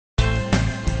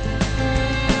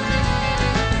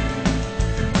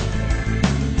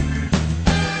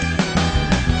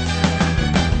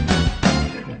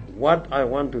what I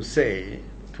want to say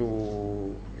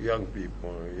to young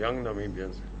people, young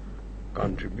Namibians,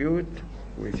 contribute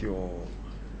with your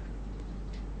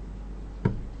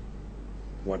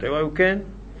whatever you can,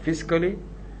 physically,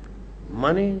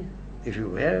 money, if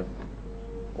you have,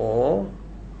 or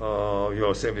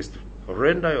your service,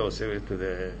 render your service to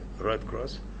the Red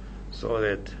Cross, so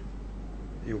that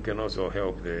you can also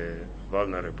help the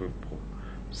vulnerable people.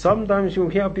 Sometimes you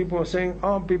hear people saying,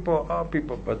 our people,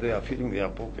 but they are filling their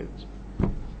pockets.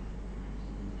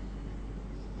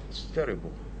 It's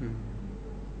terrible.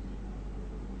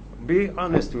 Be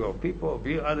honest to your people,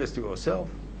 be honest to yourself,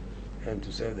 and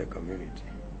to serve the community.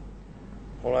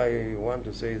 All I want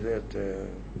to say is that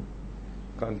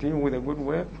continue with the good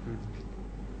work,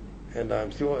 and I'm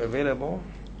still available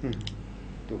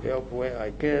to help where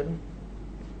I can,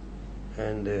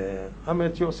 and I'm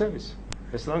at your service.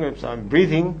 As long as I'm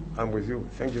breathing, I'm with you.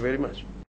 Thank you very much.